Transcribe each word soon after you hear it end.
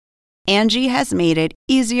Angie has made it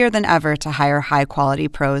easier than ever to hire high-quality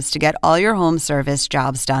pros to get all your home service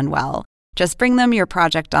jobs done well. Just bring them your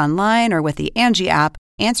project online or with the Angie app,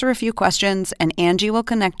 answer a few questions, and Angie will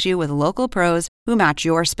connect you with local pros who match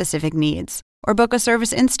your specific needs. Or book a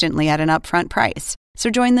service instantly at an upfront price. So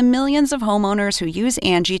join the millions of homeowners who use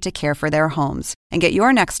Angie to care for their homes and get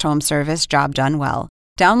your next home service job done well.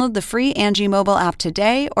 Download the free Angie mobile app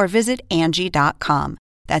today or visit Angie.com.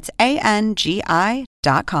 That's ANGI.com.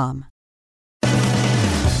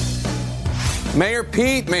 Mayor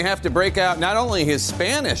Pete may have to break out not only his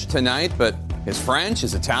Spanish tonight, but his French,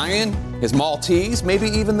 his Italian, his Maltese, maybe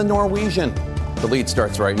even the Norwegian. The lead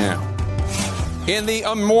starts right now. In the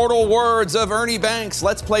immortal words of Ernie Banks,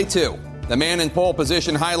 let's play two. The man in pole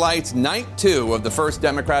position highlights night 2 of the first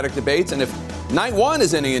Democratic debates, and if night 1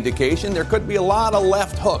 is any indication, there could be a lot of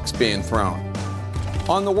left hooks being thrown.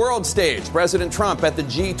 On the world stage, President Trump at the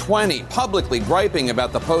G20 publicly griping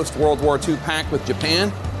about the post-World War II pact with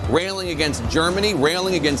Japan, railing against Germany,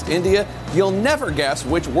 railing against India. You'll never guess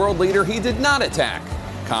which world leader he did not attack,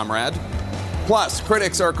 comrade. Plus,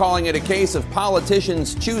 critics are calling it a case of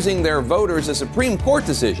politicians choosing their voters a Supreme Court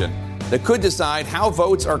decision that could decide how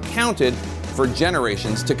votes are counted for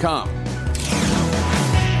generations to come.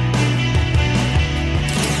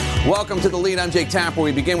 Welcome to The Lead. I'm Jake Tapper.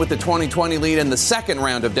 We begin with the 2020 lead in the second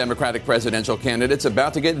round of Democratic presidential candidates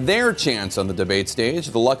about to get their chance on the debate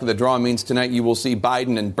stage. The luck of the draw means tonight you will see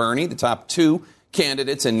Biden and Bernie, the top 2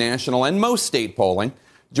 candidates in national and most state polling.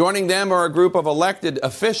 Joining them are a group of elected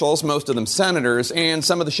officials, most of them senators, and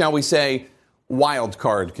some of the, shall we say, wild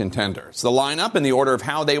card contenders. The lineup in the order of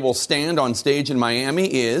how they will stand on stage in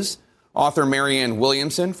Miami is author Marianne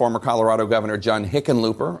Williamson, former Colorado Governor John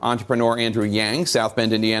Hickenlooper, entrepreneur Andrew Yang, South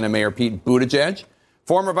Bend, Indiana Mayor Pete Buttigieg,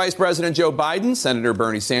 former Vice President Joe Biden, Senator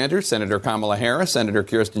Bernie Sanders, Senator Kamala Harris, Senator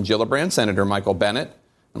Kirsten Gillibrand, Senator Michael Bennet,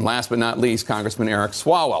 and last but not least, Congressman Eric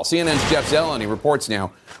Swalwell. CNN's Jeff Zeleny reports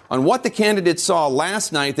now on what the candidates saw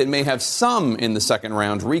last night that may have some in the second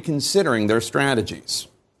round reconsidering their strategies.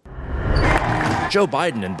 Joe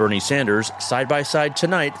Biden and Bernie Sanders side by side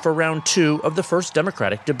tonight for round 2 of the first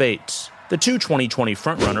Democratic debates. The two 2020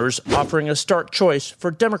 frontrunners offering a stark choice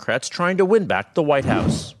for Democrats trying to win back the White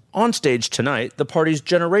House. On stage tonight, the party's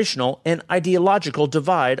generational and ideological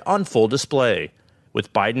divide on full display,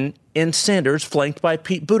 with Biden and Sanders flanked by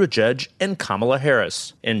Pete Buttigieg and Kamala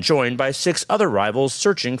Harris, and joined by 6 other rivals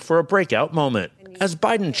searching for a breakout moment. As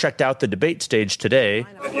Biden checked out the debate stage today,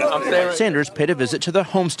 Sanders paid a visit to the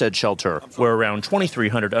Homestead Shelter, where around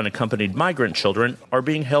 2,300 unaccompanied migrant children are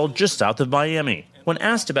being held just south of Miami. When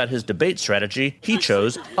asked about his debate strategy, he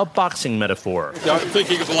chose a boxing metaphor. I'm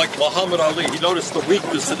thinking of like Muhammad Ali. He noticed the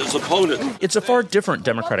weakness in his opponent. It's a far different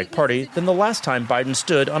Democratic Party than the last time Biden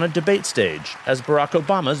stood on a debate stage as Barack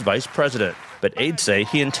Obama's vice president. But aides say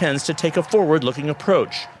he intends to take a forward-looking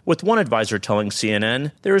approach, with one advisor telling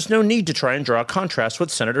CNN there is no need to try and draw a contrast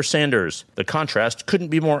with Senator Sanders. The contrast couldn't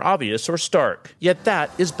be more obvious or stark. Yet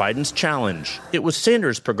that is Biden's challenge. It was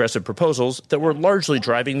Sanders' progressive proposals that were largely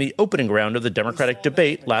driving the opening round of the Democratic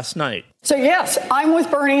debate last night. So yes, I'm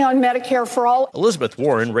with Bernie on Medicare for all. Elizabeth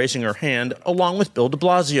Warren raising her hand along with Bill de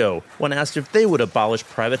Blasio when asked if they would abolish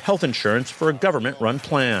private health insurance for a government-run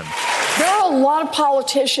plan. There are a lot of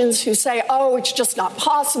politicians who say, oh, it's just not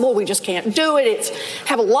possible. We just can't do it.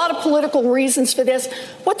 Have a lot of political reasons for this.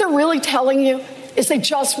 What they're really telling you is they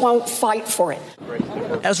just won't fight for it.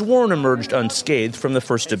 As Warren emerged unscathed from the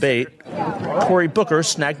first debate, Cory Booker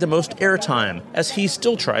snagged the most airtime as he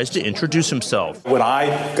still tries to introduce himself. When I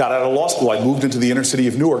got out of law school, I moved into the inner city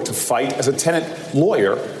of Newark to fight as a tenant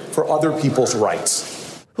lawyer for other people's rights.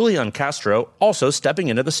 Julian Castro also stepping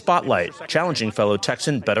into the spotlight, challenging fellow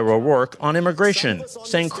Texan Beto O'Rourke on immigration,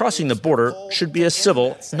 saying crossing the border should be a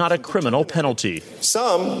civil, not a criminal penalty.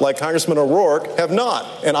 Some, like Congressman O'Rourke, have not,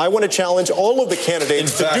 and I want to challenge all of the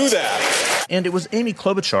candidates to do that. And it was Amy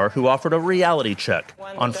Klobuchar who offered a reality check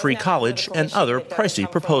on free college and other pricey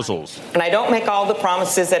proposals. And I don't make all the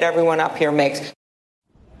promises that everyone up here makes.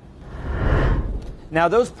 Now,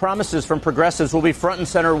 those promises from progressives will be front and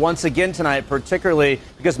center once again tonight, particularly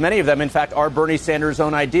because many of them, in fact, are Bernie Sanders'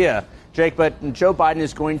 own idea. Jake, but Joe Biden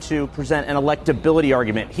is going to present an electability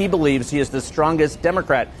argument. He believes he is the strongest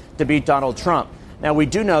Democrat to beat Donald Trump. Now, we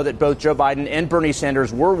do know that both Joe Biden and Bernie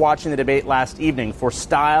Sanders were watching the debate last evening for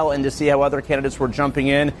style and to see how other candidates were jumping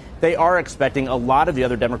in. They are expecting a lot of the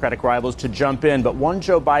other Democratic rivals to jump in. But one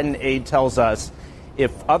Joe Biden aide tells us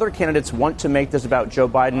if other candidates want to make this about Joe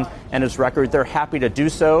Biden and his record, they're happy to do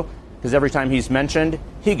so, because every time he's mentioned,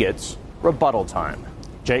 he gets rebuttal time.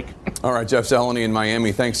 Jake? All right, Jeff Zeleny in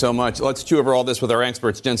Miami, thanks so much. Let's chew over all this with our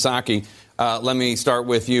experts. Jen Psaki, let me start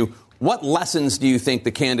with you. What lessons do you think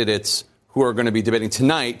the candidates who are going to be debating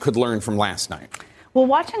tonight could learn from last night? Well,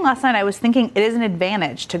 watching last night, I was thinking it is an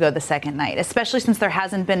advantage to go the second night, especially since there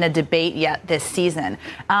hasn't been a debate yet this season.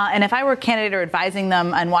 And if I were a candidate or advising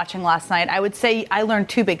them and watching last night, I would say I learned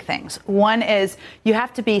two big things. One is you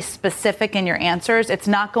have to be specific in your answers. It's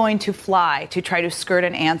not going to fly to try to skirt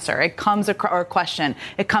an answer. It comes or a question.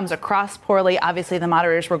 It comes across poorly. Obviously, the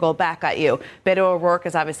moderators will go back at you. Beto O'Rourke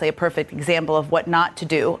is obviously a perfect example of what not to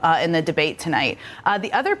do in the debate tonight.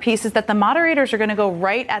 The other piece is that the moderators are going to go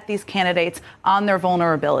right at these candidates on their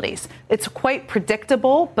vulnerabilities. It's quite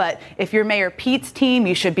predictable, but if you're Mayor Pete's team,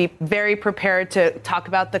 you should be very prepared to talk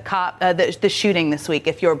about the shooting this week.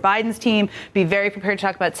 If you're Biden's team, be very prepared to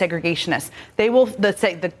talk about segregationists. They will, the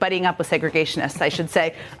buddying up with segregationists, I should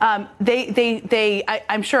say.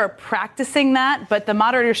 I'm sure are practicing that, but the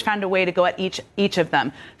moderators found a way to go at each of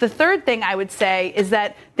them. The third thing I would say is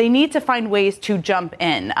that they need to find ways to jump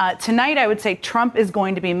in. Tonight, I would say Trump is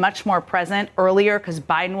going to be much more present earlier because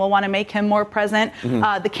Biden will want to make him more present.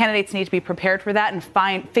 The candidates need to be prepared for that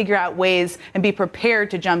and figure out ways and be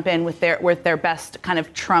prepared to jump in with their best kind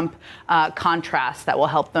of Trump contrast that will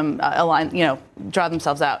help them align, draw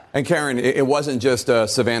themselves out. And Karen, it wasn't just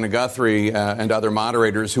Savannah Guthrie and other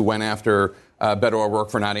moderators who went after Beto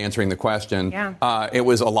O'Rourke for not answering the question. Yeah. It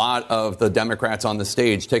was a lot of the Democrats on the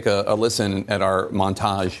stage. Take a listen at our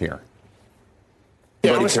montage here.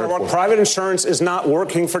 Congressman, private insurance is not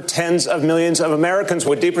working for tens of millions of Americans.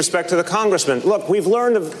 With deep respect to the congressman, look, we've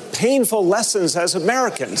learned of painful lessons as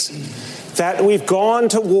Americans that we've gone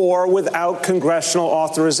to war without congressional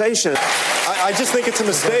authorization. I just think it's a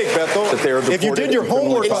mistake, Beto. If you did your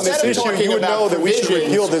homework on this issue, you would know that we should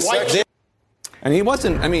repeal this section. And he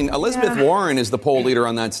wasn't, Elizabeth Warren is the poll leader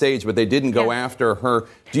on that stage, but they didn't go after her.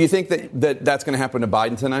 Do you think that's going to happen to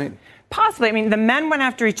Biden tonight? Possibly. The men went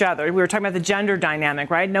after each other. We were talking about the gender dynamic,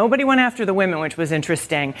 right? Nobody went after the women, which was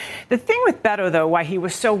interesting. The thing with Beto, though, why he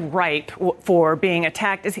was so ripe for being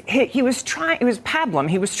attacked is it was pablum.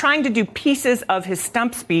 He was trying to do pieces of his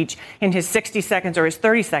stump speech in his 60 seconds or his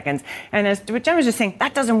 30 seconds. And as Jen was just saying,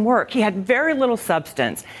 that doesn't work. He had very little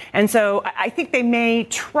substance. And so I think they may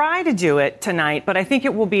try to do it tonight, but I think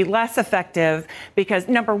it will be less effective because,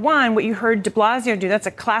 number one, what you heard de Blasio do, that's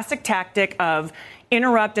a classic tactic of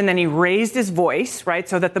interrupt, and then he raised his voice, right,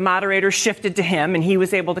 so that the moderator shifted to him, and he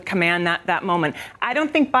was able to command that moment. I don't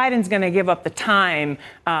think Biden's going to give up the time,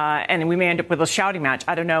 and we may end up with a shouting match.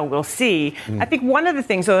 I don't know. We'll see. I think one of the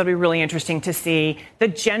things, though, that'll be really interesting to see, the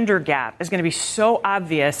gender gap is going to be so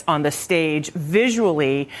obvious on the stage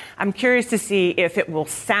visually. I'm curious to see if it will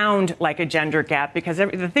sound like a gender gap, because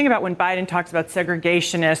the thing about when Biden talks about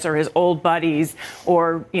segregationists or his old buddies,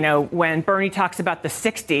 or, when Bernie talks about the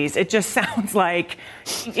 60s, it just sounds like,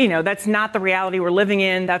 that's not the reality we're living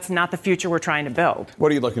in. That's not the future we're trying to build.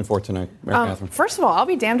 What are you looking for tonight, Mary Catherine? First of all, I'll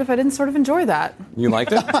be damned if I didn't sort of enjoy that. You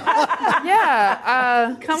liked it?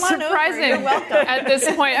 Yeah. Come on surprising. over. You're welcome. At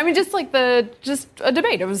this point. Just a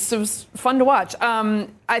debate. It was fun to watch.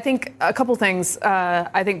 I think a couple things.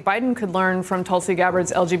 I think Biden could learn from Tulsi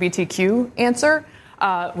Gabbard's LGBTQ answer,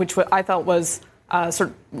 which I thought was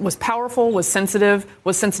was powerful, was sensitive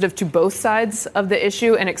to both sides of the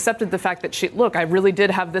issue, and accepted the fact that I really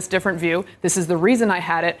did have this different view. This is the reason I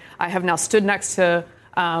had it. I have now stood next to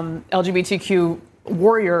LGBTQ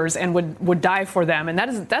warriors and would die for them. And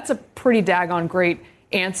that's a pretty daggone great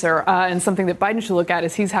answer, and something that Biden should look at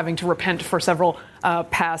is he's having to repent for several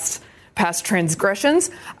past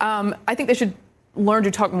transgressions. I think they should learn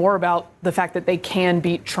to talk more about the fact that they can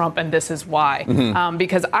beat Trump, and this is why.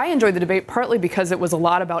 Because I enjoyed the debate partly because it was a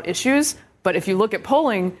lot about issues, but if you look at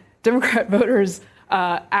polling, Democrat voters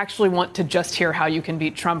actually want to just hear how you can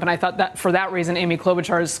beat Trump, and I thought that for that reason, Amy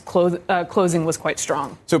Klobuchar's closing was quite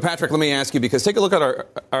strong. So, Patrick, let me ask you, because take a look at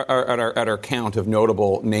our count of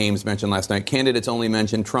notable names mentioned last night. Candidates only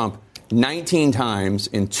mentioned Trump 19 times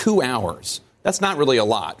in 2 hours. That's not really a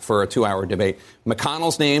lot for a 2-hour debate.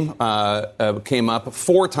 McConnell's name came up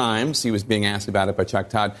 4 times. He was being asked about it by Chuck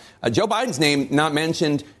Todd. Joe Biden's name not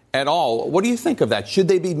mentioned at all. What do you think of that? Should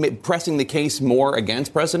they be pressing the case more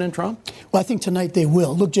against President Trump? Well, I think tonight they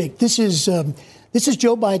will. Look, Jake, this is Joe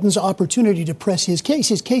Biden's opportunity to press his case.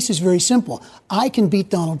 His case is very simple. I can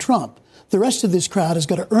beat Donald Trump. The rest of this crowd has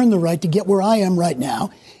got to earn the right to get where I am right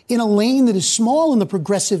now in a lane that is small in the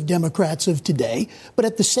progressive Democrats of today. But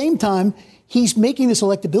at the same time, he's making this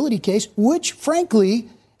electability case, which, frankly,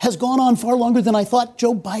 has gone on far longer than I thought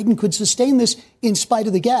Joe Biden could sustain this in spite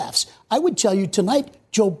of the gaffes. I would tell you tonight,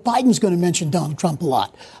 Joe Biden's going to mention Donald Trump a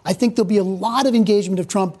lot. I think there'll be a lot of engagement of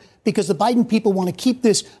Trump because the Biden people want to keep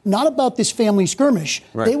this not about this family skirmish.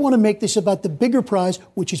 Right. They want to make this about the bigger prize,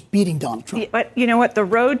 which is beating Donald Trump. Yeah, but you know what? The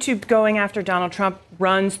road to going after Donald Trump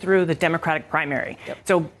runs through the Democratic primary. Yep.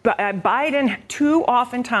 So Biden, too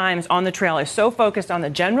often times on the trail, is so focused on the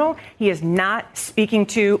general, he is not speaking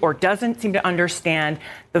to or doesn't seem to understand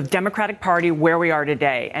the Democratic Party where we are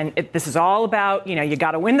today. And this is all about, you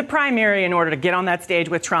got to win the primary in order to get on that stage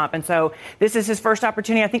with Trump. And so this is his first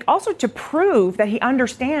opportunity, I think, also to prove that he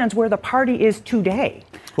understands where the party is today.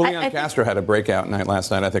 Julian Castro had a breakout night last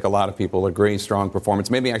night. I think a lot of people agree. Strong performance.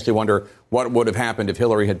 Made me actually wonder what would have happened if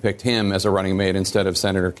Hillary had picked him as a running mate instead of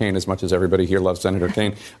Senator Kaine, as much as everybody here loves Senator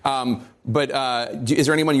Kaine. But is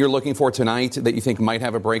there anyone you're looking for tonight that you think might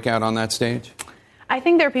have a breakout on that stage? I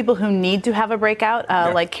think there are people who need to have a breakout,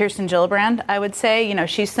 like Kirsten Gillibrand, I would say.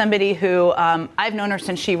 She's somebody who I've known her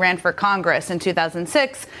since she ran for Congress in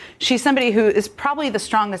 2006. She's somebody who is probably the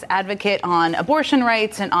strongest advocate on abortion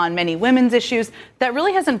rights and on many women's issues that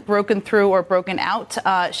really hasn't broken through or broken out.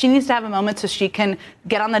 She needs to have a moment so she can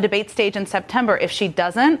get on the debate stage in September. If she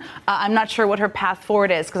doesn't, I'm not sure what her path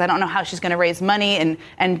forward is, because I don't know how she's going to raise money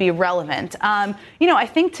and be relevant. I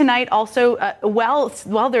think tonight also, while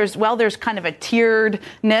there's kind of a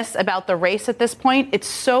tieredness about the race at this point, it's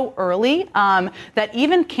so early that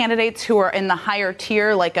even candidates who are in the higher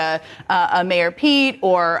tier, like a Mayor Pete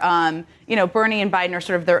or Bernie and Biden are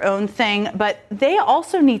sort of their own thing, but they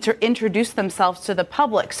also need to introduce themselves to the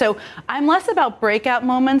public. So I'm less about breakout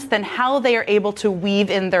moments than how they are able to weave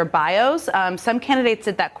in their bios. Some candidates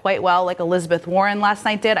did that quite well, like Elizabeth Warren last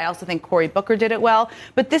night did. I also think Cory Booker did it well.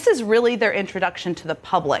 But this is really their introduction to the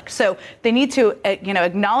public. So they need to,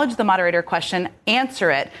 acknowledge the moderator question, answer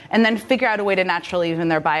it, and then figure out a way to naturally weave in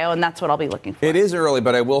their bio, and that's what I'll be looking for. It is early,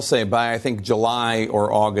 but I will say by, I think, July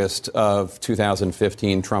or August of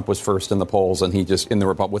 2015, Trump was first in the polls, and he just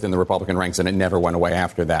within the Republican ranks, and it never went away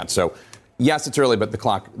after that. So, yes, it's early, but the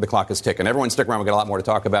clock is ticking. Everyone stick around. We've got a lot more to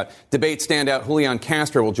talk about. Debate standout Julian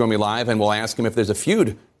Castro will join me live, and we'll ask him if there's a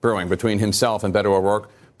feud brewing between himself and Beto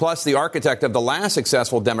O'Rourke. Plus, the architect of the last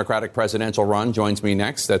successful Democratic presidential run joins me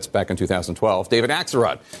next. That's back in 2012. David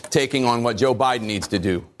Axelrod taking on what Joe Biden needs to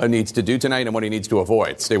do tonight and what he needs to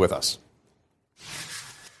avoid. Stay with us.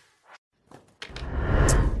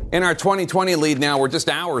 In our 2020 lead now, we're just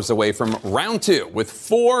hours away from round two, with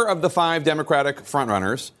 4 of the 5 Democratic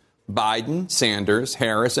frontrunners, Biden, Sanders,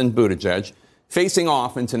 Harris, and Buttigieg, facing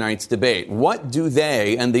off in tonight's debate. What do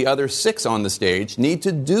they and the other 6 on the stage need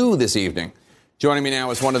to do this evening? Joining me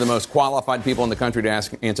now is one of the most qualified people in the country to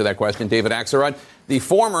answer that question, David Axelrod, the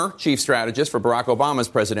former chief strategist for Barack Obama's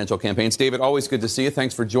presidential campaigns. David, always good to see you.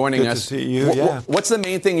 Thanks for joining us. Good to see you, yeah. What's the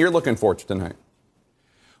main thing you're looking for tonight?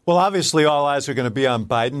 Well, obviously, all eyes are going to be on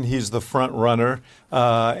Biden. He's the front runner.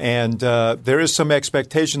 And there is some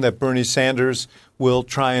expectation that Bernie Sanders will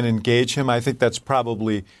try and engage him. I think that's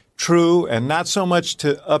probably true, and not so much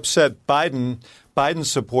to upset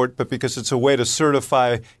Biden's support, but because it's a way to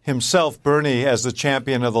certify himself, Bernie, as the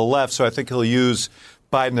champion of the left. So I think he'll use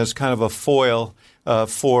Biden as kind of a foil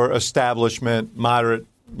for establishment, moderate,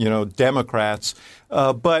 Democrats.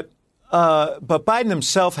 But Biden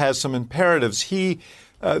himself has some imperatives.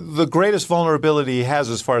 The greatest vulnerability he has,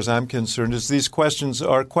 as far as I'm concerned, is these questions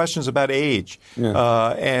are questions about age.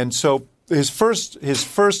 Yeah. And so his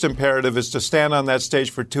first imperative is to stand on that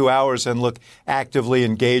stage for 2 hours and look actively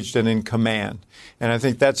engaged and in command. And I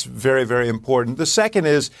think that's very, very important. The second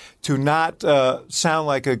is to not sound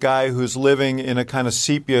like a guy who's living in a kind of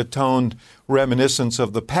sepia-toned reminiscence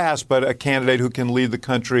of the past, but a candidate who can lead the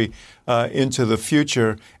country into the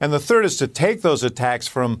future. And the third is to take those attacks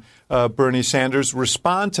from Bernie Sanders,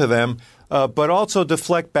 respond to them, but also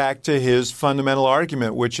deflect back to his fundamental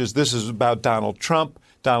argument, which is this is about Donald Trump.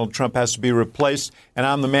 Donald Trump has to be replaced, and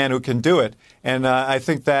I'm the man who can do it. And I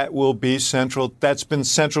think that will be central. That's been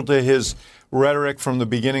central to his rhetoric from the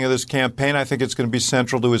beginning of this campaign. I think it's going to be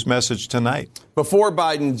central to his message tonight. Before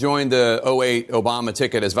Biden joined the 2008 Obama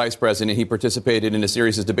ticket as vice president, he participated in a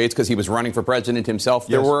series of debates because he was running for president himself.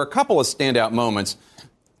 Yes. There were a couple of standout moments,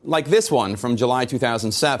 like this one from July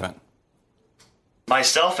 2007.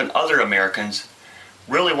 Myself and other Americans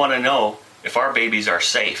really want to know if our babies are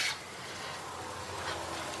safe.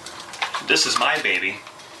 This is my baby,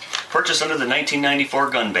 purchased under the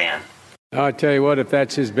 1994 gun ban. I'll tell you what, if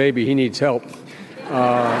that's his baby, he needs help.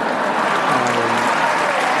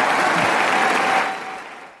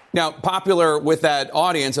 Now, popular with that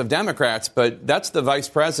audience of Democrats, but that's the vice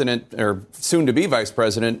president, or soon-to-be vice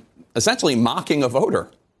president, essentially mocking a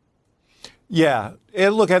voter. Yeah,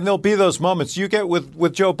 look, and there'll be those moments. You get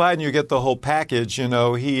with Joe Biden, you get the whole package. You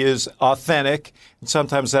know, he is authentic, and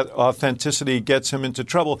sometimes that authenticity gets him into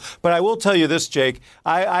trouble. But I will tell you this, Jake.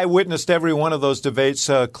 I witnessed every one of those debates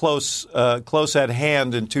close at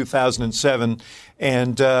hand in 2007,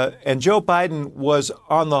 and Joe Biden was,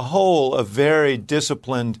 on the whole, a very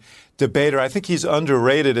disciplined debater. I think he's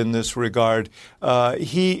underrated in this regard.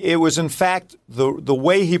 It was, in fact, the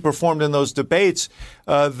way he performed in those debates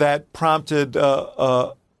that prompted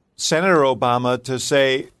Senator Obama to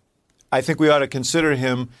say, I think we ought to consider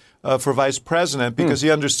him for vice president, because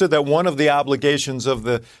he understood that one of the obligations of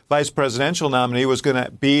the vice presidential nominee was going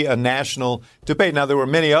to be a national debate. Now, there were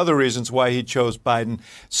many other reasons why he chose Biden.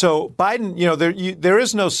 So Biden, you know, there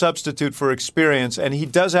is no substitute for experience, and he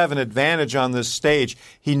does have an advantage on this stage.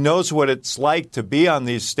 He knows what it's like to be on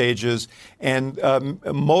these stages, and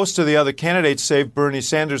most of the other candidates, save Bernie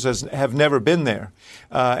Sanders, have never been there.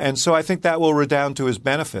 And so I think that will redound to his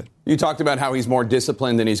benefit. You talked about how he's more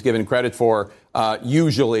disciplined than he's given credit for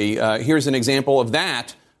usually. Here's an example of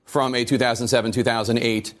that from a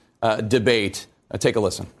 2007-2008 debate. Take a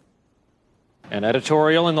listen. An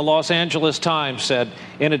editorial in the Los Angeles Times said,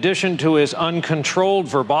 in addition to his uncontrolled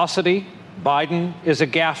verbosity, Biden is a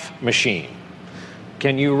gaffe machine.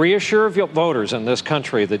 Can you reassure voters in this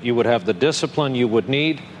country that you would have the discipline you would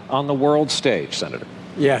need on the world stage, Senator?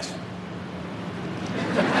 Yes.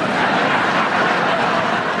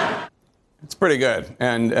 It's pretty good.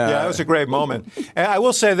 And yeah, that was a great moment. And I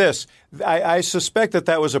will say this. I suspect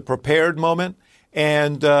that was a prepared moment.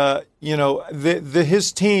 And, you know,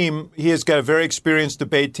 his team, he has got a very experienced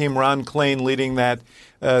debate team, Ron Klain leading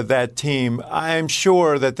that team. I'm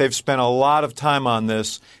sure that they've spent a lot of time on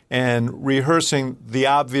this and rehearsing the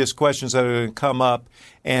obvious questions that are going to come up,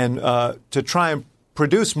 and to try and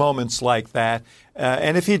produce moments like that.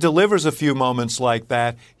 And if he delivers a few moments like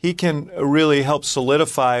that, he can really help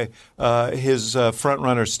solidify his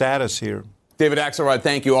front-runner status here. David Axelrod,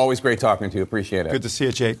 thank you. Always great talking to you. Appreciate it. Good to see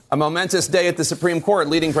you, Jake. A momentous day at the Supreme Court,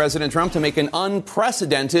 leading President Trump to make an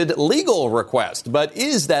unprecedented legal request. But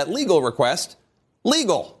is that legal request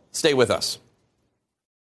legal? Stay with us.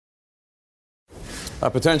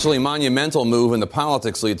 A potentially monumental move in the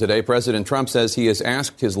politics lead today. President Trump says he has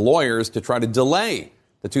asked his lawyers to try to delay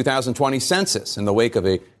the 2020 census in the wake of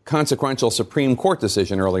a consequential Supreme Court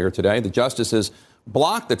decision earlier today. The justices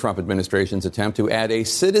blocked the Trump administration's attempt to add a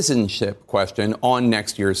citizenship question on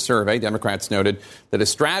next year's survey. Democrats noted that a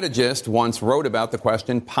strategist once wrote about the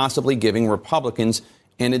question possibly giving Republicans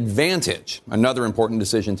an advantage. Another important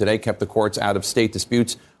decision today kept the courts out of state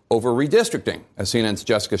disputes over redistricting. As CNN's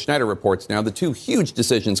Jessica Schneider reports now, the two huge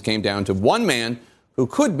decisions came down to one man who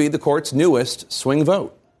could be the court's newest swing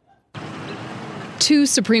vote. Two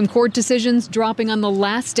Supreme Court decisions dropping on the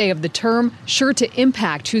last day of the term, sure to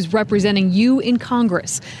impact who's representing you in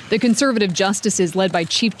Congress. The conservative justices, led by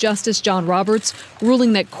Chief Justice John Roberts,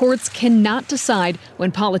 ruling that courts cannot decide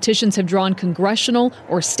when politicians have drawn congressional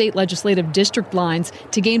or state legislative district lines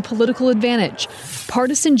to gain political advantage.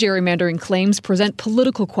 Partisan gerrymandering claims present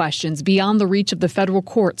political questions beyond the reach of the federal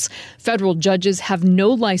courts. Federal judges have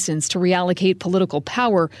no license to reallocate political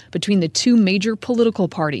power between the two major political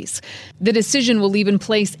parties. The decision will leave in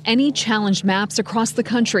place any challenged maps across the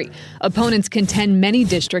country. Opponents contend many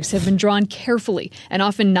districts have been drawn carefully and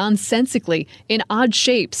often nonsensically in odd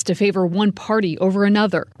shapes to favor one party over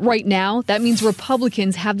another. Right now, that means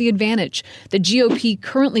Republicans have the advantage. The GOP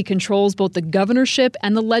currently controls both the governorship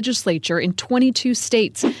and the legislature in 22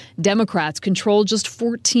 states. Democrats control just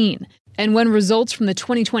 14. And when results from the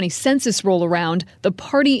 2020 census roll around, the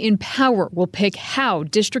party in power will pick how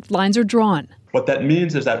district lines are drawn. What that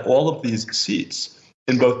means is that all of these seats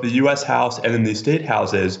in both the U.S. House and in these state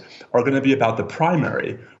houses are going to be about the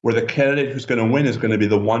primary, where the candidate who's going to win is going to be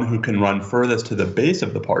the one who can run furthest to the base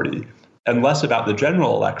of the party, and less about the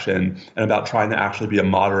general election and about trying to actually be a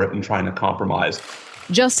moderate and trying to compromise.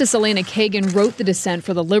 Justice Elena Kagan wrote the dissent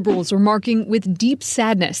for the liberals, remarking with deep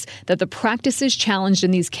sadness that the practices challenged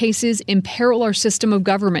in these cases imperil our system of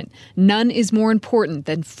government. None is more important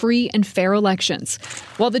than free and fair elections.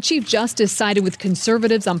 While the Chief Justice sided with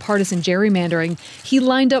conservatives on partisan gerrymandering, he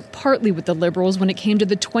lined up partly with the liberals when it came to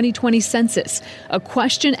the 2020 census. A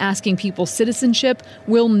question asking people's citizenship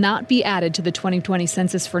will not be added to the 2020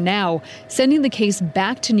 census for now, sending the case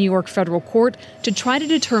back to New York federal court to try to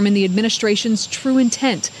determine the administration's true intent.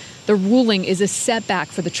 The ruling is a setback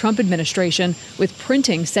for the Trump administration, with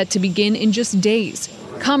printing set to begin in just days.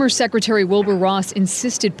 Commerce Secretary Wilbur Ross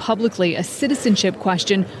insisted publicly a citizenship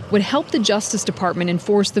question would help the Justice Department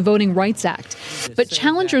enforce the Voting Rights Act. But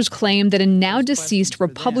challengers claim that a now-deceased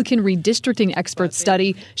Republican redistricting expert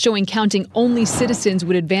study showing counting only citizens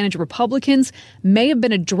would advantage Republicans may have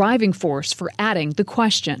been a driving force for adding the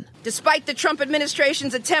question. Despite the Trump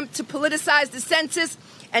administration's attempt to politicize the census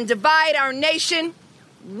and divide our nation,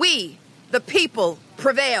 we, the people,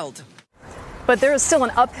 prevailed. But there is still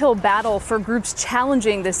an uphill battle for groups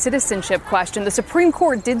challenging the citizenship question. The Supreme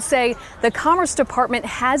Court did say the Commerce Department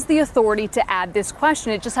has the authority to add this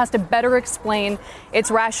question. It just has to better explain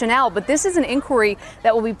its rationale. But this is an inquiry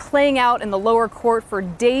that will be playing out in the lower court for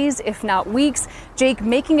days, if not weeks. Jake,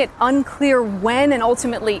 making it unclear when and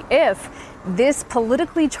ultimately if this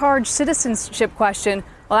politically charged citizenship question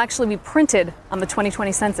will actually be printed on the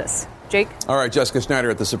 2020 census. Jake? All right, Jessica Schneider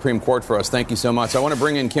at the Supreme Court for us. Thank you so much. I want to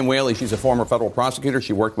bring in Kim Whaley. She's a former federal prosecutor.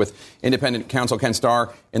 She worked with independent counsel Ken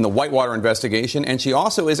Starr in the Whitewater investigation. And she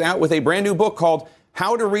also is out with a brand new book called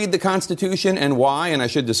How to Read the Constitution and Why. And I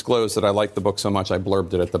should disclose that I like the book so much I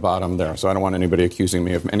blurbed it at the bottom there. So I don't want anybody accusing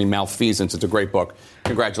me of any malfeasance. It's a great book.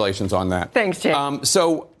 Congratulations on that. Thanks, Jake.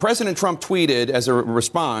 So President Trump tweeted as a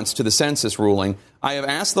response to the census ruling, I have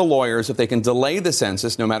asked the lawyers if they can delay the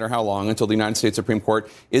census, no matter how long, until the United States Supreme Court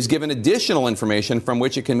is given additional information from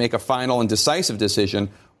which it can make a final and decisive decision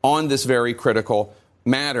on this very critical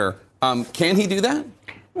matter. Can he do that?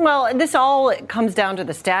 Well, this all comes down to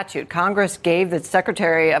the statute. Congress gave the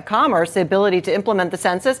Secretary of Commerce the ability to implement the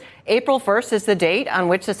census. April 1st is the date on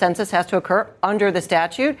which the census has to occur under the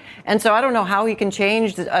statute. And so I don't know how he can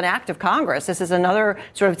change an act of Congress. This is another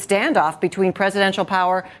sort of standoff between presidential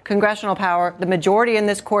power, congressional power. The majority in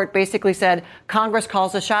this court basically said Congress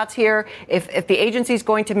calls the shots here. If the agency is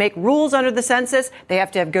going to make rules under the census, they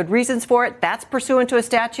have to have good reasons for it. That's pursuant to a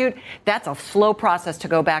statute. That's a slow process to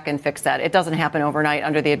go back and fix that. It doesn't happen overnight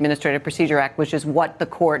under the Administrative Procedure Act, which is what the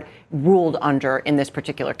court ruled under in this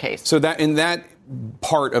particular case. So that in that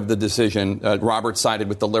part of the decision, Roberts sided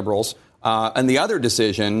with the liberals. And the other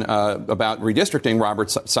decision about redistricting,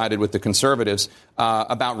 Roberts sided with the conservatives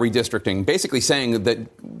about redistricting, basically saying that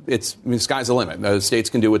the sky's the limit. States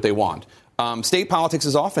can do what they want. State politics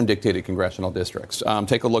has often dictated congressional districts.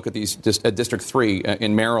 Take a look at these District 3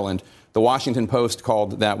 in Maryland. The Washington Post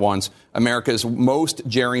called that once America's most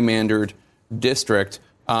gerrymandered district.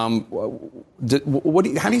 How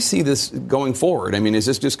do you see this going forward? I mean, is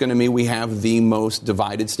this just going to mean we have the most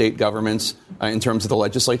divided state governments in terms of the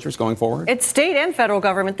legislatures going forward? It's state and federal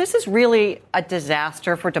government. This is really a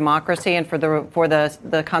disaster for democracy and for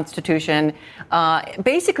the Constitution.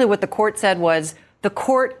 Basically, what the court said was the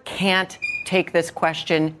court can't take this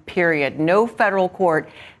question, period. No federal court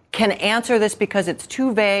can answer this because it's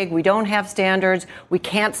too vague. We don't have standards. We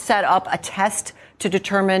can't set up a test to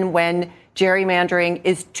determine when gerrymandering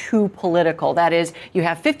is too political. That is, you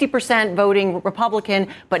have 50% voting Republican,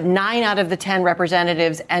 but 9 out of the 10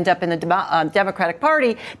 representatives end up in the Democratic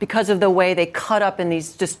Party because of the way they cut up in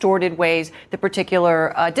these distorted ways the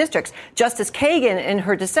particular districts. Justice Kagan, in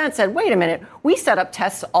her dissent, said, wait a minute, we set up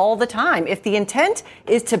tests all the time. If the intent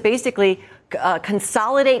is to basically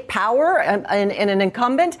consolidate power in an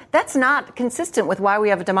incumbent, that's not consistent with why we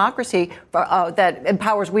have a democracy that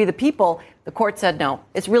empowers we the people. The court said no.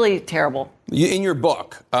 It's really terrible. In your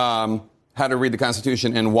book, How to Read the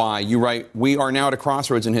Constitution and Why, you write, we are now at a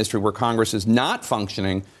crossroads in history where Congress is not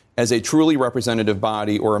functioning as a truly representative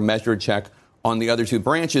body or a measured check on the other two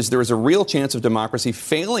branches. There is a real chance of democracy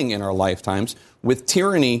failing in our lifetimes with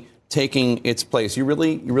tyranny taking its place. You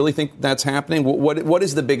really think that's happening? What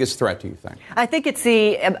is the biggest threat, do you think? I think it's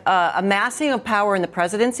the amassing of power in the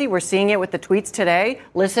presidency. We're seeing it with the tweets today.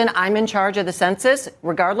 Listen, I'm in charge of the census,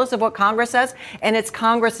 regardless of what Congress says. And it's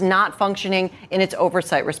Congress not functioning in its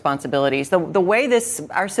oversight responsibilities. The way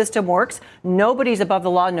our system works, nobody's above the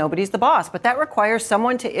law, nobody's the boss. But that requires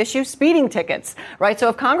someone to issue speeding tickets, right? So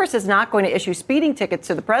if Congress is not going to issue speeding tickets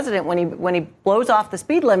to the president when he blows off the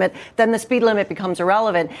speed limit, then the speed limit becomes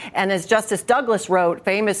irrelevant. And as Justice Douglas wrote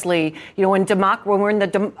famously, when we're in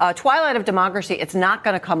the twilight of democracy, it's not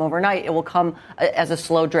going to come overnight. It will come as a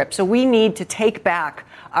slow drip. So we need to take back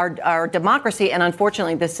our democracy. And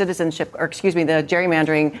unfortunately, the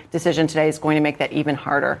gerrymandering decision today is going to make that even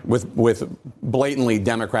harder. With blatantly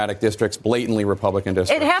Democratic districts, blatantly Republican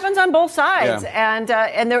districts. It happens on both sides.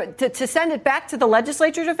 Yeah. And to send it back to the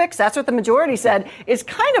legislature to fix, that's what the majority said, is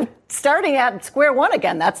kind of starting at square one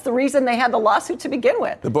again. That's the reason they had the lawsuit to begin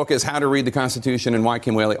with. The book is How to Read the Constitution and Why.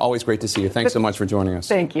 Kim Whaley, always great to see you. Thanks so much for joining us.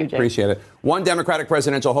 Thank you, Jay. Appreciate it. One Democratic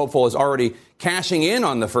presidential hopeful is already cashing in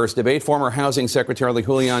on the first debate. Former Housing Secretary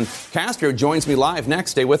Julian Castro joins me live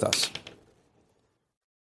next. Stay with us.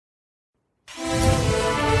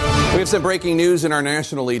 have some breaking news in our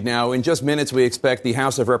national lead now. In just minutes, we expect the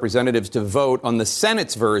House of Representatives to vote on the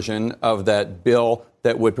Senate's version of that bill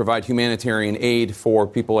that would provide humanitarian aid for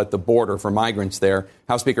people at the border, for migrants there.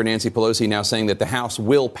 House Speaker Nancy Pelosi now saying that the House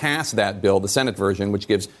will pass that bill, the Senate version, which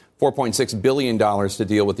gives $4.6 billion to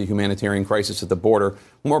deal with the humanitarian crisis at the border.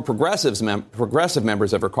 More progressive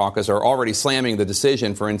members of her caucus are already slamming the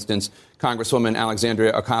decision. For instance, Congresswoman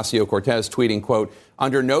Alexandria Ocasio-Cortez tweeting, quote,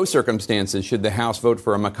 "Under no circumstances should the House vote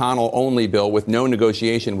for a McConnell-only bill with no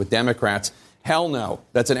negotiation with Democrats. Hell no.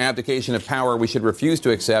 That's an abdication of power we should refuse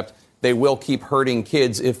to accept. They will keep hurting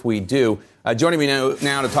kids if we do." Joining me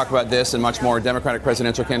now to talk about this and much more, Democratic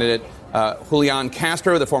presidential candidate Julian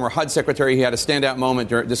Castro, the former HUD secretary. He had a standout moment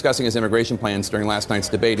discussing his immigration plans during last night's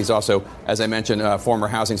debate. He's also, as I mentioned, former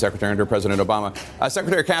housing secretary under President Obama.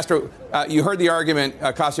 Secretary Castro, you heard the argument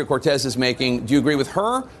Ocasio-Cortez is making. Do you agree with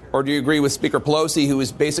her, or do you agree with Speaker Pelosi, who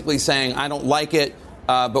is basically saying, I don't like it,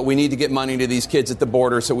 but we need to get money to these kids at the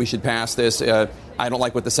border, so we should pass this? I don't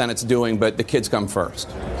like what the Senate's doing, but the kids come first.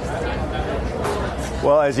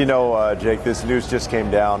 Well, as you know, Jake, this news just came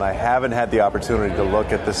down. I haven't had the opportunity to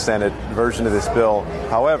look at the Senate version of this bill.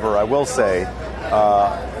 However, I will say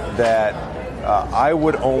that I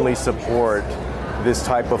would only support this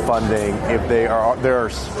type of funding if there are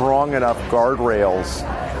strong enough guardrails,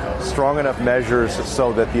 strong enough measures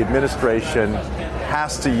so that the administration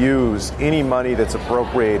has to use any money that's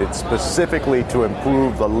appropriated specifically to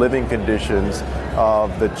improve the living conditions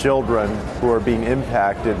of the children who are being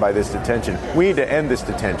impacted by this detention. We need to end this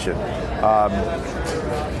detention.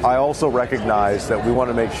 I also recognize that we want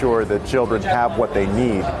to make sure that children have what they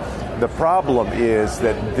need. The problem is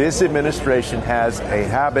that this administration has a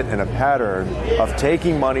habit and a pattern of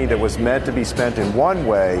taking money that was meant to be spent in one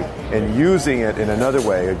way and using it in another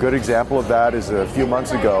way. A good example of that is a few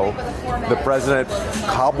months ago, the president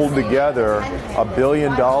cobbled together $1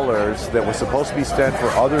 billion that was supposed to be spent for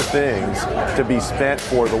other things to be spent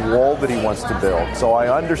for the wall that he wants to build. So I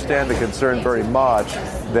understand the concern very much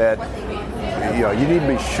that you need to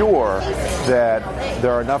be sure that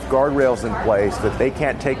there are enough guardrails in place that they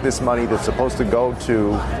can't take this money that's supposed to go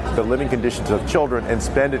to the living conditions of children and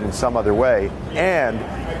spend it in some other way. And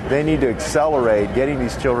they need to accelerate getting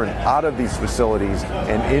these children out of these facilities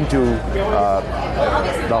and into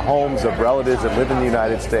the homes of relatives that live in the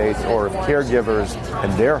United States, or of caregivers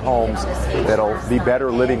and their homes that'll be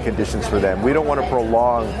better living conditions for them. We don't want to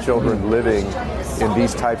prolong children living in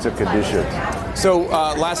these types of conditions. So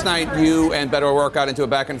last night, you and Beto O'Rourke got into a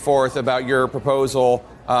back and forth about your proposal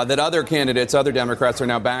that other candidates, other Democrats, are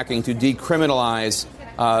now backing to decriminalize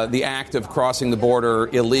the act of crossing the border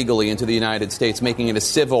illegally into the United States, making it a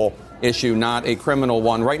civil issue, not a criminal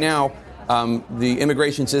one. Right now, the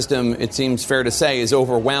immigration system, it seems fair to say, is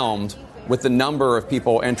overwhelmed with the number of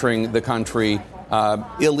people entering the country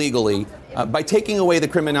illegally. By taking away the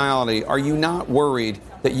criminality, are you not worried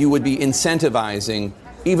that you would be incentivizing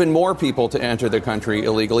even more people to enter the country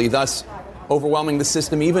illegally, thus overwhelming the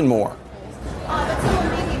system even more?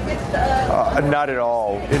 Not at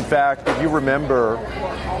all. In fact, if you remember,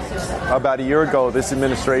 about a year ago, this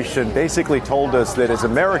administration basically told us that as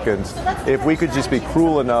Americans, if we could just be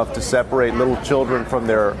cruel enough to separate little children from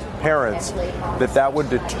their parents, that would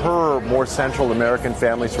deter more Central American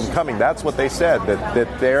families from coming. That's what they said,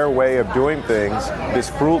 that their way of doing things,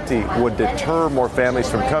 this cruelty, would deter more families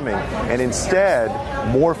from coming. And instead,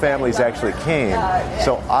 more families actually came.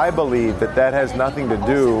 So I believe that has nothing to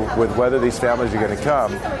do with whether these families are going to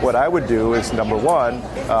come. What I would do is, number one,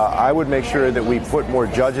 I would make sure that we put more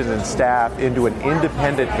judges and staff into an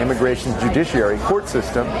independent immigration judiciary court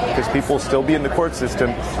system, because people will still be in the court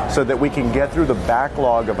system, so that we can get through the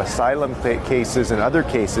backlog of asylum cases and other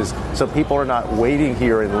cases, so people are not waiting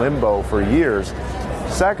here in limbo for years.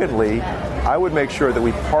 Secondly, I would make sure that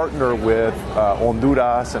we partner with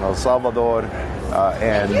Honduras and El Salvador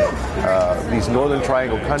and these Northern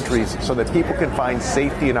Triangle countries, so that people can find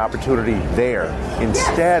safety and opportunity there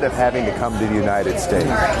instead of having to come to the United States.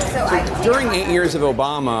 So during 8 years of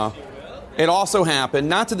Obama, it also happened,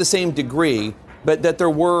 not to the same degree, but that there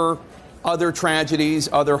were other tragedies,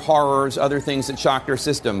 other horrors, other things that shocked our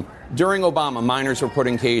system. During Obama, minors were put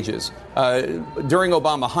in cages. During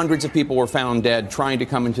Obama, hundreds of people were found dead trying to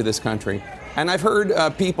come into this country. And I've heard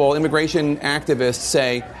people, immigration activists,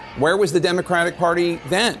 say, where was the Democratic Party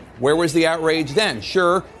then? Where was the outrage then?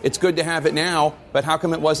 Sure, it's good to have it now, but how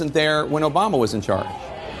come it wasn't there when Obama was in charge?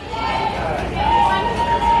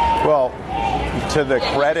 Well, to the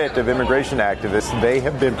credit of immigration activists, they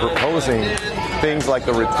have been proposing things like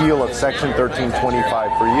the repeal of Section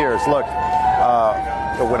 1325 for years. Look,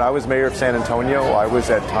 When I was mayor of San Antonio, I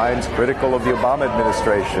was at times critical of the Obama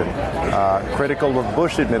administration, critical of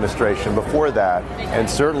Bush administration before that, and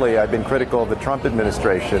certainly I've been critical of the Trump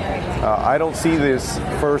administration. I don't see this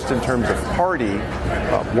first in terms of party.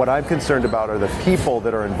 What I'm concerned about are the people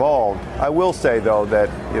that are involved. I will say, though, that,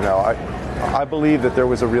 I believe that there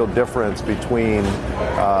was a real difference between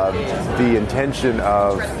the intention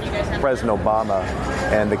of President Obama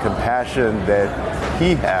and the compassion that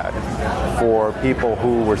he had for people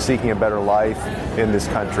who were seeking a better life in this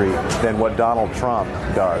country than what Donald Trump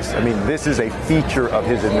does. I mean, this is a feature of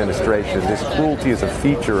his administration. This cruelty is a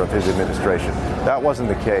feature of his administration. That wasn't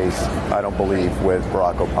the case, I don't believe, with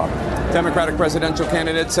Barack Obama. Democratic presidential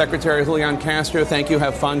candidate, Secretary Julian Castro, thank you.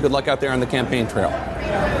 Have fun. Good luck out there on the campaign trail.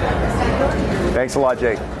 Thanks a lot,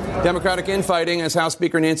 Jake. Democratic infighting as House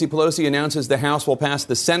Speaker Nancy Pelosi announces the House will pass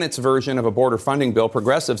the Senate's version of a border funding bill.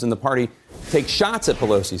 Progressives in the party take shots at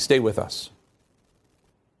Pelosi. Stay with us.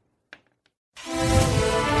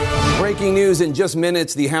 Breaking news in just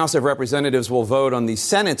minutes. The House of Representatives will vote on the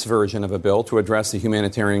Senate's version of a bill to address the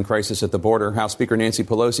humanitarian crisis at the border. House Speaker Nancy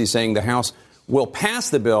Pelosi saying the House will pass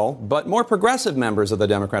the bill, but more progressive members of the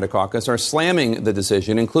Democratic caucus are slamming the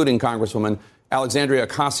decision, including Congresswoman Alexandria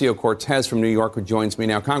Ocasio-Cortez from New York, who joins me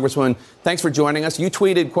now. Congresswoman, thanks for joining us. You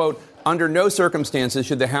tweeted, quote, under no circumstances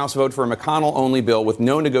should the House vote for a McConnell-only bill with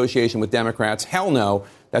no negotiation with Democrats. Hell no.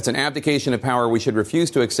 That's an abdication of power we should refuse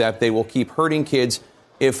to accept. They will keep hurting kids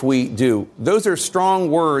if we do. Those are strong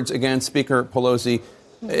words against Speaker Pelosi.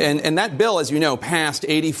 And that bill, as you know, passed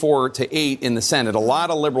 84-8 in the Senate. A lot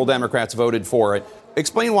of liberal Democrats voted for it.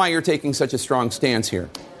 Explain why you're taking such a strong stance here.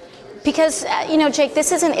 Because, Jake,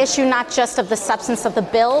 this is an issue not just of the substance of the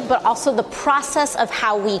bill, but also the process of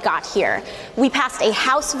how we got here. We passed a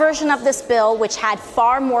House version of this bill, which had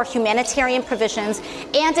far more humanitarian provisions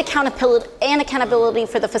and accountability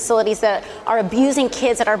for the facilities that are abusing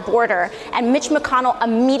kids at our border. And Mitch McConnell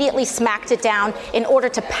immediately smacked it down in order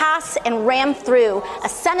to pass and ram through a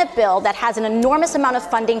Senate bill that has an enormous amount of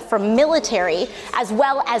funding for military, as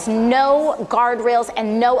well as no guardrails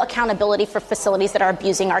and no accountability for facilities that are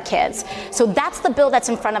abusing our kids. So that's the bill that's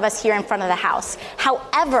in front of us here in front of the House.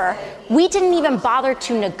 However, we didn't even bother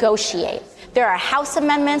to negotiate. There are House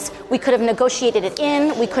amendments. We could have negotiated it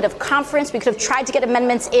in. We could have conferenced. We could have tried to get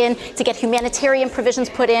amendments in, to get humanitarian provisions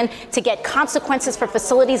put in, to get consequences for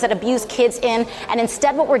facilities that abuse kids in. And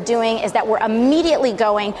instead what we're doing is that we're immediately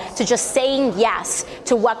going to just saying yes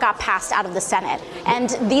to what got passed out of the Senate. And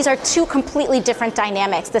these are two completely different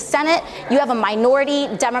dynamics. The Senate, you have a minority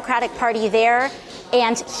Democratic Party there.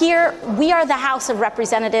 And here, we are the House of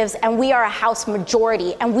Representatives, and we are a House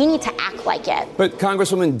majority, and we need to act like it. But,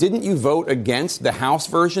 Congresswoman, didn't you vote against the House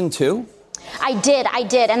version, too? I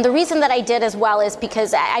did. And the reason that I did as well is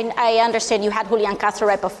because I understand you had Julian Castro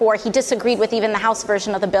right before. He disagreed with even the House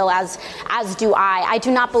version of the bill, as do I. I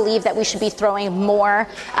do not believe that we should be throwing more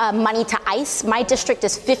money to ICE. My district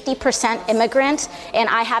is 50% immigrant, and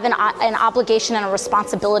I have an obligation and a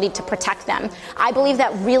responsibility to protect them. I believe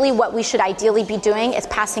that really what we should ideally be doing is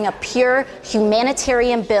passing a pure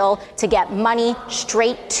humanitarian bill to get money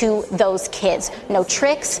straight to those kids. No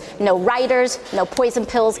tricks, no riders, no poison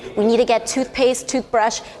pills. We need to get toothpaste,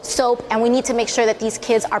 toothbrush, soap, and we need to make sure that these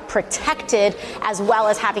kids are protected as well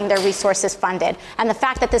as having their resources funded. And the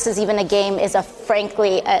fact that this is even a game is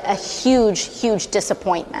frankly a huge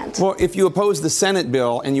disappointment. Well, if you oppose the Senate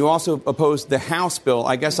bill and you also oppose the House bill,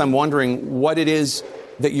 I guess I'm wondering what it is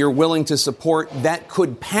that you're willing to support that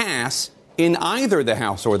could pass in either the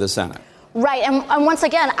House or the Senate. Right. And once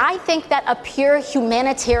again, I think that a pure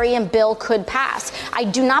humanitarian bill could pass. I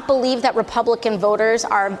do not believe that Republican voters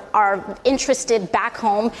are interested back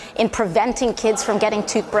home in preventing kids from getting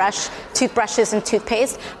toothbrushes and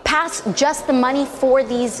toothpaste. Pass just the money for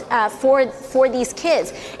these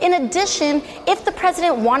kids. In addition, if the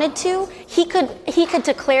president wanted to, he could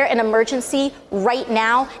declare an emergency right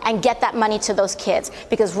now and get that money to those kids.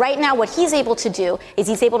 Because right now what he's able to do is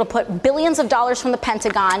he's able to put billions of dollars from the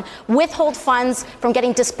Pentagon, withhold funds from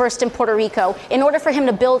getting dispersed in Puerto Rico in order for him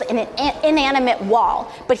to build an inanimate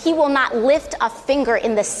wall. But he will not lift a finger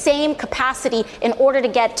in the same capacity in order to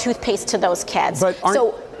get toothpaste to those kids.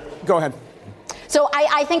 Go ahead. So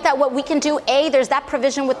I think that what we can do, there's that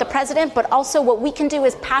provision with the president, but also what we can do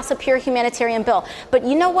is pass a pure humanitarian bill. But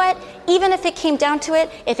you know what? Even if it came down to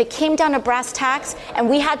it, if it came down to brass tacks and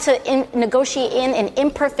we had to negotiate in an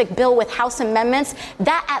imperfect bill with House amendments,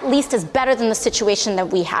 that at least is better than the situation that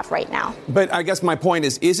we have right now. But I guess my point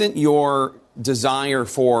is, isn't your desire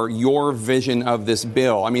for your vision of this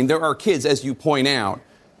bill? I mean, there are kids, as you point out,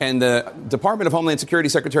 And the Department of Homeland Security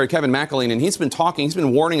Secretary Kevin McAleenan, he's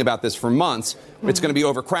been warning about this for months. It's going to be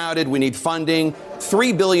overcrowded. We need funding.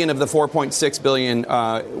 $3 billion of the $4.6 billion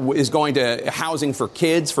is going to housing for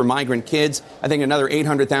kids, for migrant kids. I think another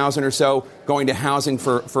 800,000 or so going to housing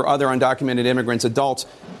for other undocumented immigrants, adults.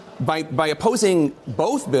 By opposing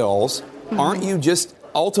both bills, aren't you just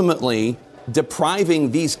ultimately depriving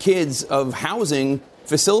these kids of housing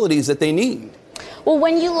facilities that they need? Well,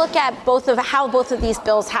 when you look at how both of these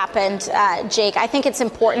bills happened, Jake, I think it's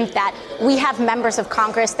important that we have members of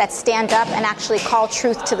Congress that stand up and actually call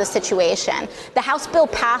truth to the situation. The House bill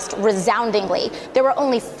passed resoundingly. There were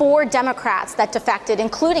only 4 Democrats that defected,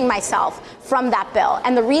 including myself, from that bill.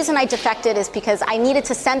 And the reason I defected is because I needed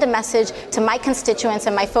to send a message to my constituents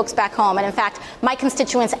and my folks back home. And in fact, my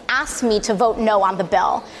constituents asked me to vote no on the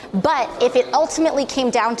bill. But if it ultimately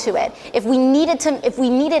came down to it, if we needed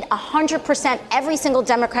 100% every single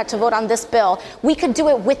Democrat to vote on this bill, we could do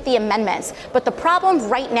it with the amendments. But the problem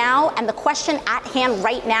right now, and the question at hand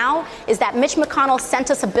right now, is that Mitch McConnell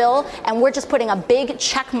sent us a bill and we're just putting a big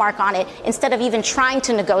check mark on it instead of even trying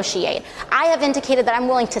to negotiate. I have indicated that I'm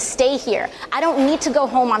willing to stay here. I don't need to go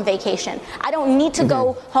home on vacation. I don't need to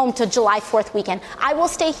go home to July 4th weekend. I will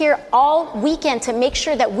stay here all weekend to make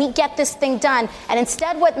sure that we get this thing done. And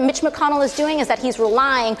instead, what Mitch McConnell is doing is that he's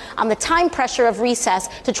relying on the time pressure of recess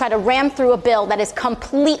to try to ram through a bill that is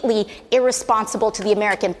completely irresponsible to the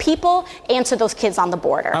American people and to those kids on the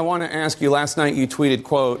border. I want to ask you, last night you tweeted,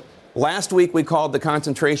 quote, "Last week we called the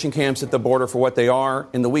concentration camps at the border for what they are.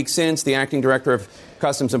 In the week since, the acting director of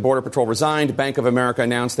Customs and Border Patrol resigned. Bank of America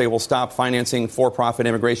announced they will stop financing for-profit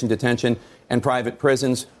immigration detention and private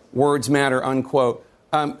prisons. Words matter," unquote.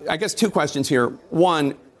 I guess 2 questions here.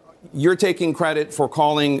 One, you're taking credit for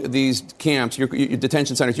calling these camps, your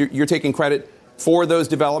detention centers, you're taking credit for those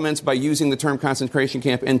developments by using the term concentration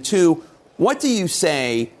camp. And 2, what do you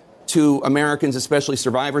say to Americans, especially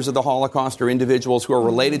survivors of the Holocaust or individuals who are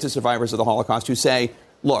related to survivors of the Holocaust, who say,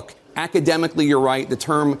 look, academically you're right, the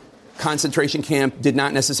term concentration camp did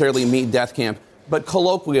not necessarily mean death camp, but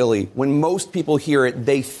colloquially, when most people hear it,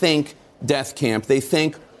 they think death camp, they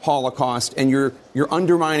think Holocaust, and you're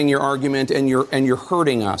undermining your argument, and you're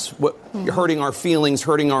hurting us. You're hurting our feelings,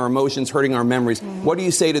 hurting our emotions, hurting our memories. What do you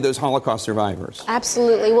say to those Holocaust survivors?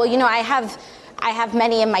 Absolutely. Well, I have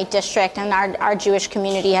many in my district, and our Jewish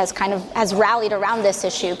community has rallied around this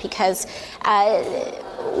issue because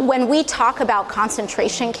when we talk about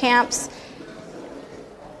concentration camps,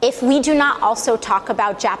 if we do not also talk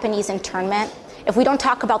about Japanese internment, if we don't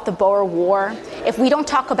talk about the Boer War, if we don't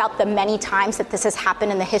talk about the many times that this has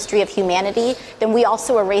happened in the history of humanity, then we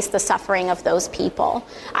also erase the suffering of those people.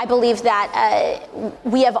 I believe that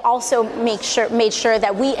we have also made sure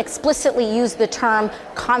that we explicitly use the term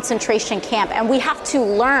concentration camp, and we have to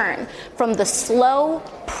learn from the slow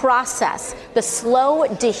process, the slow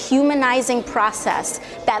dehumanizing process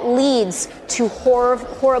that leads to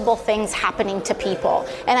horrible things happening to people.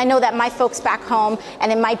 And I know that my folks back home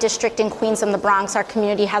and in my district in Queens and the Bronx, our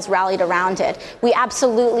community has rallied around it. We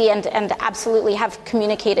absolutely and absolutely have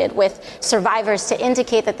communicated with survivors to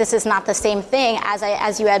indicate that this is not the same thing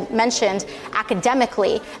as you had mentioned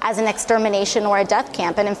academically as an extermination or a death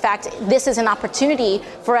camp. And in fact, this is an opportunity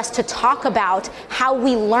for us to talk about how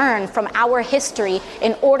we learn from our history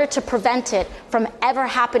in order to prevent it from ever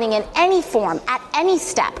happening in any form, at any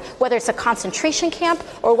step, whether it's a concentration camp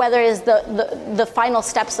or whether it is the final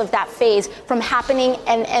steps of that phase from happening,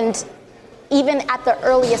 and even at the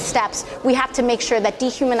earliest steps, we have to make sure that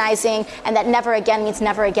dehumanizing and that never again means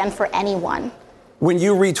never again for anyone. When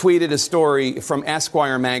you retweeted a story from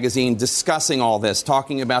Esquire magazine discussing all this,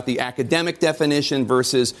 talking about the academic definition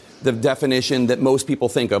versus the definition that most people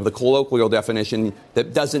think of, the colloquial definition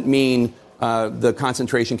that doesn't mean the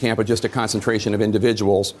concentration camp or just a concentration of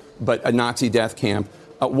individuals, but a Nazi death camp.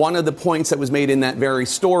 One of the points that was made in that very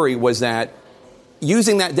story was that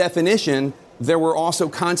using that definition, there were also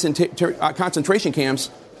concentration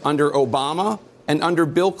camps under Obama and under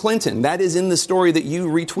Bill Clinton. That is in the story that you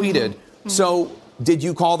retweeted. So did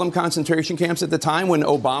you call them concentration camps at the time when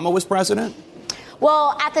Obama was president?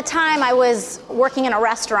 Well, at the time I was working in a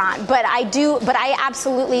restaurant, but I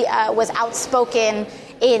absolutely was outspoken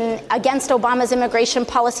against Obama's immigration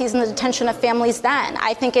policies and the detention of families then.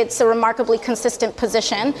 I think it's a remarkably consistent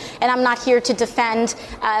position, and I'm not here to defend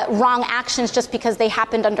wrong actions just because they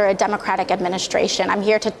happened under a Democratic administration. I'm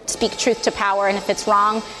here to speak truth to power, and if it's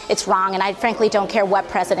wrong, it's wrong, and I frankly don't care what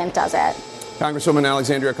president does it. Congresswoman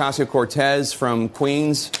Alexandria Ocasio-Cortez from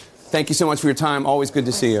Queens, thank you so much for your time. Always good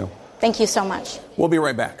to see you. Thank you so much. We'll be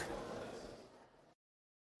right back.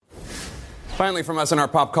 Finally, from us in our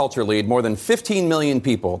pop culture lead, more than 15 million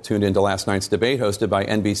people tuned into last night's debate hosted by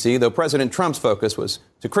NBC, though President Trump's focus was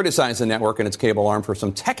to criticize the network and its cable arm for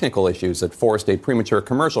some technical issues that forced a premature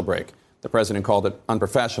commercial break. The president called it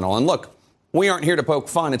unprofessional. And look, we aren't here to poke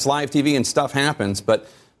fun. It's live TV and stuff happens. But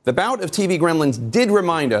the bout of TV gremlins did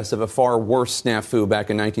remind us of a far worse snafu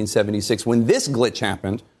back in 1976 when this glitch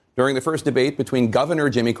happened during the first debate between Governor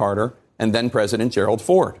Jimmy Carter and then President Gerald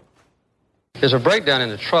Ford. There's a breakdown in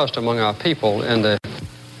the trust among our people and the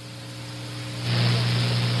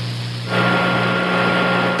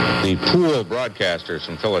pool broadcasters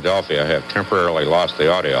from Philadelphia have temporarily lost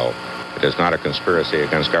the audio. It is not a conspiracy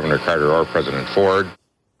against Governor Carter or President Ford.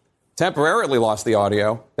 Temporarily lost the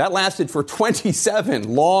audio. That lasted for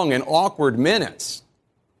 27 long and awkward minutes.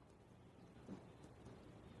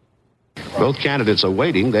 Both candidates are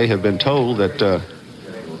waiting. They have been told that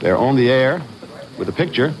they're on the air with a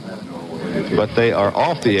picture, but they are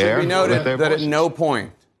off the air. We noted with their that voices. at no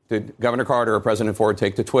point did Governor Carter or President Ford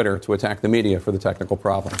take to Twitter to attack the media for the technical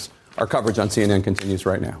problems. Our coverage on CNN continues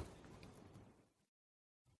right now.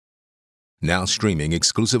 Now streaming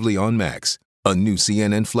exclusively on Max, a new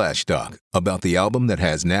CNN flash doc about the album that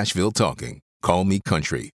has Nashville talking, Call Me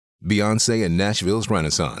Country. Beyonce and Nashville's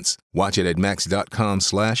Renaissance. Watch it at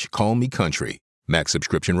max.com/callmecountry. Max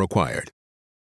subscription required.